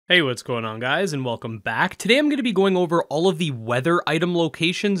Hey, what's going on, guys, and welcome back. Today I'm going to be going over all of the weather item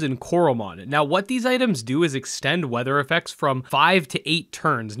locations in Coromon. Now, what these items do is extend weather effects from 5 to 8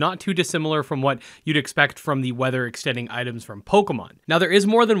 turns, not too dissimilar from what you'd expect from the weather extending items from Pokemon. Now, there is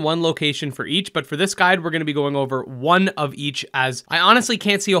more than one location for each, but for this guide, we're going to be going over one of each, as I honestly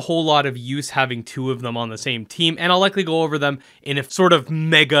can't see a whole lot of use having two of them on the same team, and I'll likely go over them in a sort of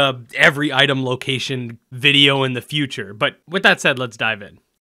mega every item location video in the future. But with that said, let's dive in.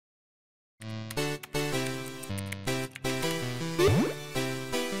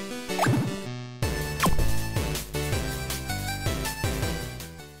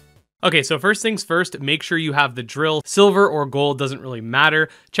 Okay, so first things first, make sure you have the drill. Silver or gold doesn't really matter.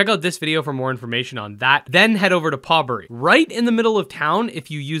 Check out this video for more information on that. Then head over to Pawbury. Right in the middle of town, if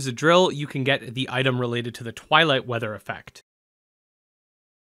you use a drill, you can get the item related to the Twilight weather effect.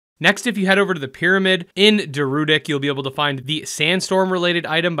 Next, if you head over to the Pyramid, in Darudic, you'll be able to find the Sandstorm related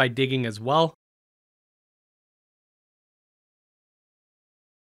item by digging as well.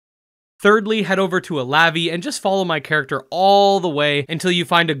 Thirdly, head over to a Lavi and just follow my character all the way until you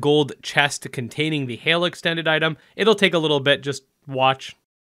find a gold chest containing the Hail extended item. It'll take a little bit, just watch.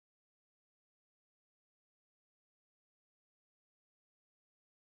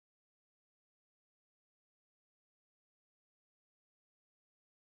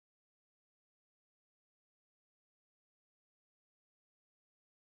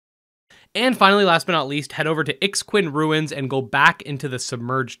 And finally, last but not least, head over to Ixquin Ruins and go back into the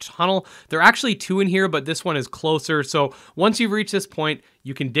submerged tunnel. There are actually two in here, but this one is closer. So once you've reached this point,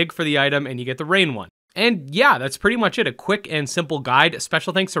 you can dig for the item and you get the rain one. And yeah, that's pretty much it. A quick and simple guide.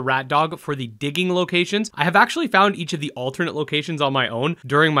 Special thanks to Rat Dog for the digging locations. I have actually found each of the alternate locations on my own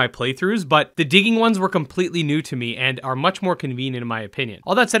during my playthroughs, but the digging ones were completely new to me and are much more convenient in my opinion.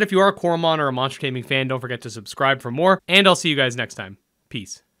 All that said, if you are a Coromon or a Monster Taming fan, don't forget to subscribe for more, and I'll see you guys next time.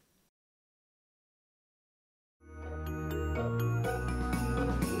 Peace.